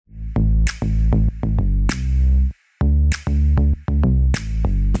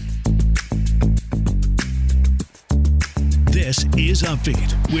is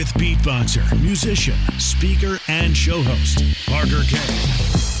Upbeat with beatboxer, musician, speaker, and show host, Parker Kane.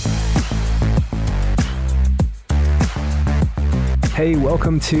 Hey,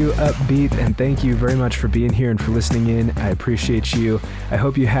 welcome to Upbeat, and thank you very much for being here and for listening in. I appreciate you. I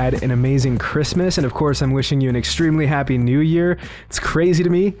hope you had an amazing Christmas, and of course, I'm wishing you an extremely happy New Year. It's crazy to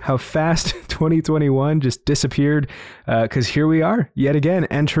me how fast 2021 just disappeared, because here we are, yet again,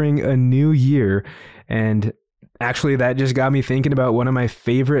 entering a new year, and actually, that just got me thinking about one of my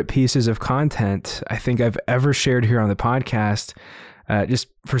favorite pieces of content I think I've ever shared here on the podcast. Just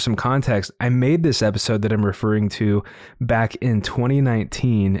for some context, I made this episode that I'm referring to back in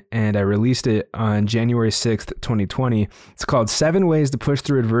 2019, and I released it on January 6th, 2020. It's called 7 Ways to Push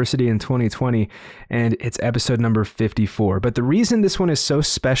Through Adversity in 2020, and it's episode number 54. But the reason this one is so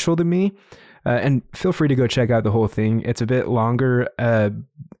special to me, and feel free to go check out the whole thing. It's a bit longer.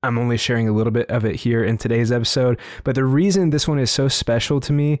 I'm only sharing a little bit of it here in today's episode. But the reason this one is so special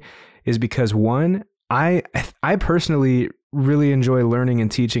to me is because, one, I personally really enjoy learning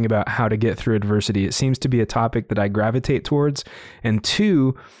and teaching about how to get through adversity. It seems to be a topic that I gravitate towards. And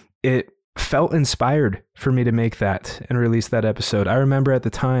two, it felt inspired for me to make that and release that episode. I remember at the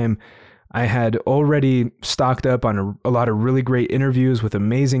time I had already stocked up on a lot of really great interviews with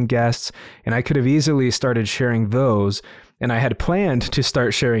amazing guests, and I could have easily started sharing those. And I had planned to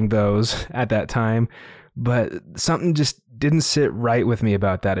start sharing those at that time, but something just didn't sit right with me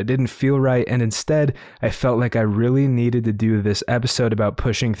about that. It didn't feel right. And instead, I felt like I really needed to do this episode about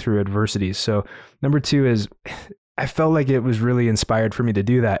pushing through adversity. So number two is I felt like it was really inspired for me to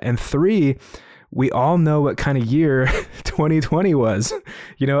do that. And three, we all know what kind of year 2020 was.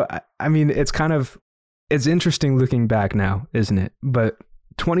 You know, I mean, it's interesting looking back now, isn't it? But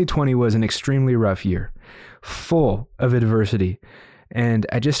 2020 was an extremely rough year, full of adversity. And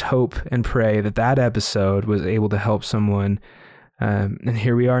I just hope and pray that that episode was able to help someone. And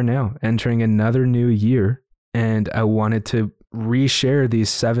here we are now, entering another new year. And I wanted to reshare these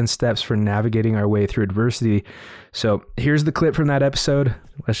 7 steps for navigating our way through adversity. So here's the clip from that episode.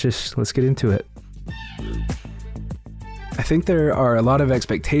 Let's get into it. I think there are a lot of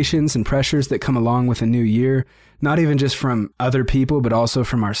expectations and pressures that come along with a new year, not even just from other people, but also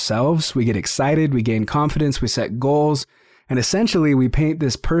from ourselves. We get excited, we gain confidence, we set goals, and essentially we paint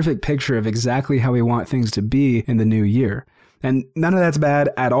this perfect picture of exactly how we want things to be in the new year. And none of that's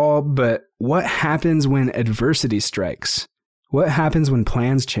bad at all, but what happens when adversity strikes? What happens when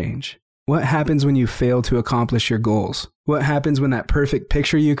plans change? What happens when you fail to accomplish your goals? What happens when that perfect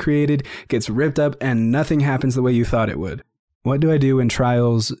picture you created gets ripped up and nothing happens the way you thought it would? What do I do when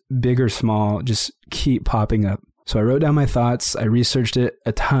trials, big or small, just keep popping up? So I wrote down my thoughts, I researched it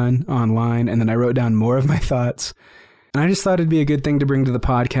a ton online, and then I wrote down more of my thoughts. And I just thought it'd be a good thing to bring to the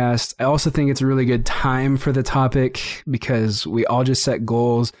podcast. I also think it's a really good time for the topic because we all just set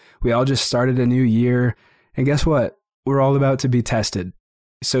goals. We all just started a new year. And guess what? We're all about to be tested.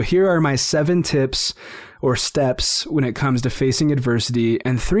 So here are my 7 tips or steps when it comes to facing adversity.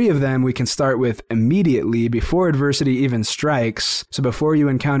 And 3 of them we can start with immediately before adversity even strikes. So before you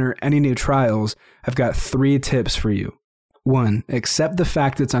encounter any new trials, I've got 3 tips for you. 1, accept the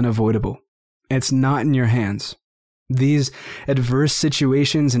fact it's unavoidable. It's not in your hands. These adverse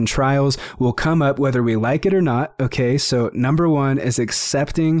situations and trials will come up whether we like it or not, okay? So number 1 is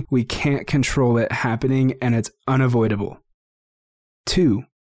accepting we can't control it happening and it's unavoidable. 2,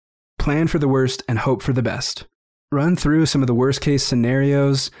 plan for the worst and hope for the best. Run through some of the worst case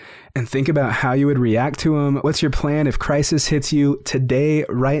scenarios and think about how you would react to them. What's your plan if crisis hits you today,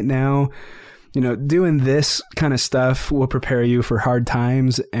 right now? You know, doing this kind of stuff will prepare you for hard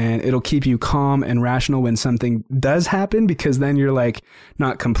times and it'll keep you calm and rational when something does happen because then you're like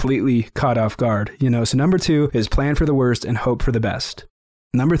not completely caught off guard, you know? So number 2 is plan for the worst and hope for the best.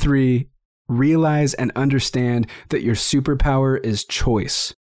 Number 3, realize and understand that your superpower is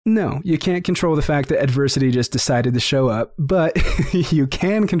choice. No, you can't control the fact that adversity just decided to show up, but you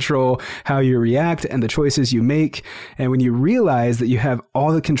can control how you react and the choices you make. And when you realize that you have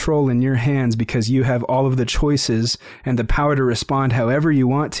all the control in your hands because you have all of the choices and the power to respond however you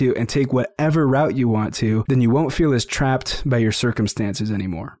want to and take whatever route you want to, then you won't feel as trapped by your circumstances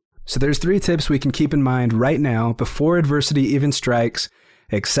anymore. So there's 3 tips we can keep in mind right now before adversity even strikes.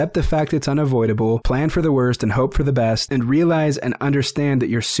 Accept the fact it's unavoidable, plan for the worst and hope for the best, and realize and understand that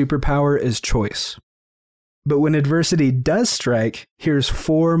your superpower is choice. But when adversity does strike, here's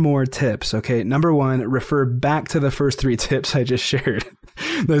 4 more tips, okay? Number 1, refer back to the first 3 tips I just shared.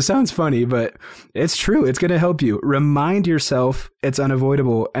 That sounds funny, but it's true. It's going to help you. Remind yourself it's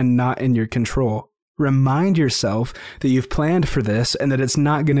unavoidable and not in your control. Remind yourself that you've planned for this and that it's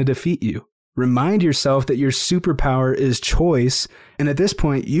not going to defeat you. Remind yourself that your superpower is choice. And at this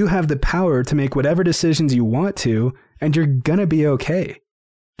point, you have the power to make whatever decisions you want to, and you're gonna be okay.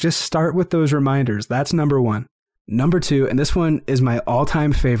 Just start with those reminders. That's number one. Number two, and this one is my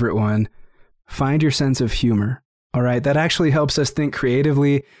all-time favorite one, find your sense of humor. All right, that actually helps us think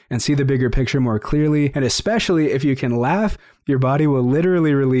creatively and see the bigger picture more clearly. And especially if you can laugh, your body will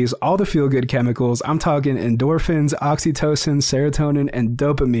literally release all the feel-good chemicals. I'm talking endorphins, oxytocin, serotonin, and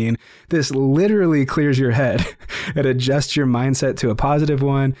dopamine. This literally clears your head. It adjusts your mindset to a positive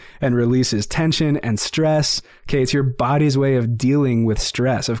one and releases tension and stress. Okay, it's your body's way of dealing with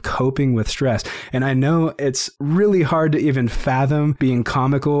stress, of coping with stress. And I know it's really hard to even fathom being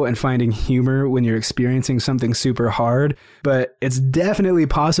comical and finding humor when you're experiencing something super hard, but it's definitely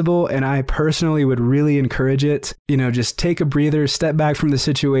possible, and I personally would really encourage it. You know, just take a breather, step back from the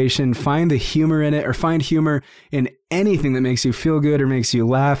situation, find the humor in it, or find humor in anything that makes you feel good or makes you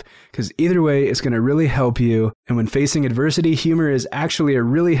laugh, because either way, it's going to really help you. And when facing adversity, humor is actually a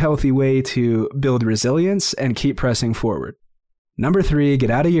really healthy way to build resilience and keep pressing forward. Number three,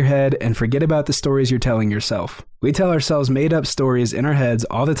 get out of your head and forget about the stories you're telling yourself. We tell ourselves made up stories in our heads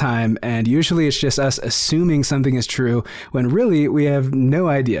all the time, and usually it's just us assuming something is true when really we have no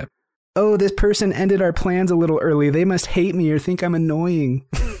idea. Oh, this person ended our plans a little early. They must hate me or think I'm annoying.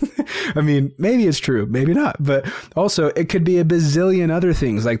 I mean, maybe it's true, maybe not. But also, it could be a bazillion other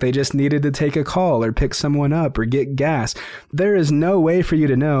things, like they just needed to take a call or pick someone up or get gas. There is no way for you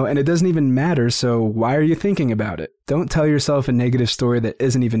to know, and it doesn't even matter, so why are you thinking about it? Don't tell yourself a negative story that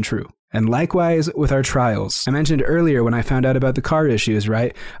isn't even true. And likewise with our trials. I mentioned earlier when I found out about the car issues,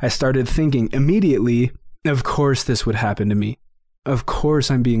 right? I started thinking immediately, of course this would happen to me. Of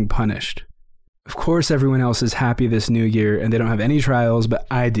course I'm being punished. Of course everyone else is happy this new year and they don't have any trials, but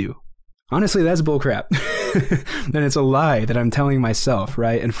I do. Honestly, that's bullcrap. And it's a lie that I'm telling myself,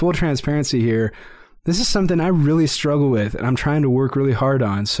 right? And full transparency here, this is something I really struggle with and I'm trying to work really hard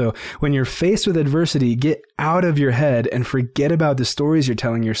on. So when you're faced with adversity, get out of your head and forget about the stories you're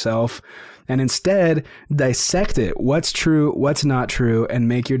telling yourself and instead dissect it. What's true, what's not true, and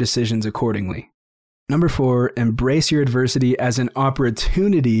make your decisions accordingly. Number four, embrace your adversity as an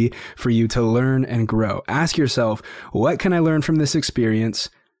opportunity for you to learn and grow. Ask yourself, what can I learn from this experience?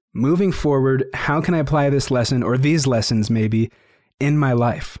 Moving forward, how can I apply this lesson or these lessons maybe in my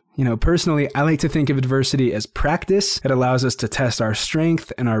life? You know, personally, I like to think of adversity as practice. It allows us to test our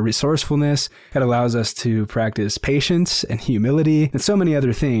strength and our resourcefulness. It allows us to practice patience and humility and so many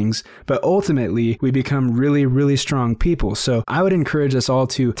other things. But ultimately, we become really, really strong people. So I would encourage us all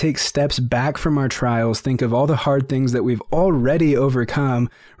to take steps back from our trials, think of all the hard things that we've already overcome,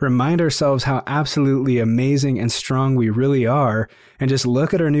 remind ourselves how absolutely amazing and strong we really are, and just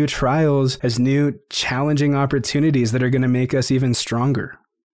look at our new trials as new challenging opportunities that are going to make us even stronger.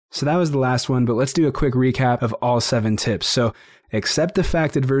 So that was the last one, but let's do a quick recap of all 7 tips. So accept the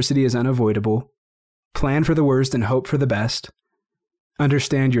fact adversity is unavoidable, plan for the worst and hope for the best,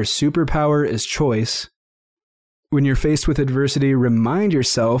 understand your superpower is choice. When you're faced with adversity, remind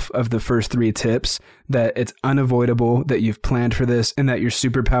yourself of the first 3 tips, that it's unavoidable, that you've planned for this, and that your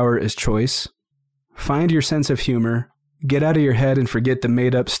superpower is choice. Find your sense of humor, get out of your head and forget the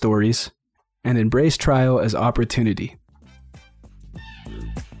made-up stories, and embrace trial as opportunity.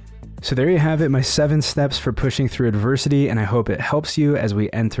 So there you have it, my 7 steps for pushing through adversity, and I hope it helps you as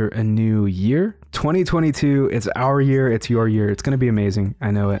we enter a new year. 2022, it's our year, it's your year. It's going to be amazing. I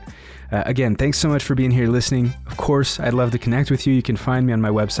know it. Again, thanks so much for being here listening. Of course, I'd love to connect with you. You can find me on my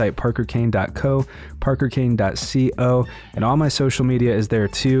website, parkerkane.co, parkerkane.co, and all my social media is there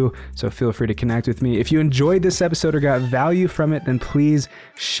too, so feel free to connect with me. If you enjoyed this episode or got value from it, then please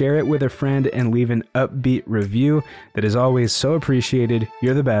share it with a friend and leave an upbeat review. That is always so appreciated.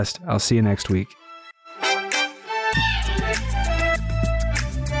 You're the best. I'll see you next week.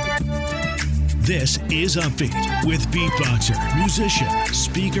 This is Upbeat with beatboxer, musician,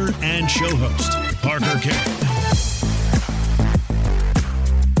 speaker, and show host, Parker Kane.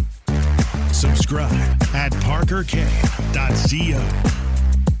 Subscribe at parkerkane.co.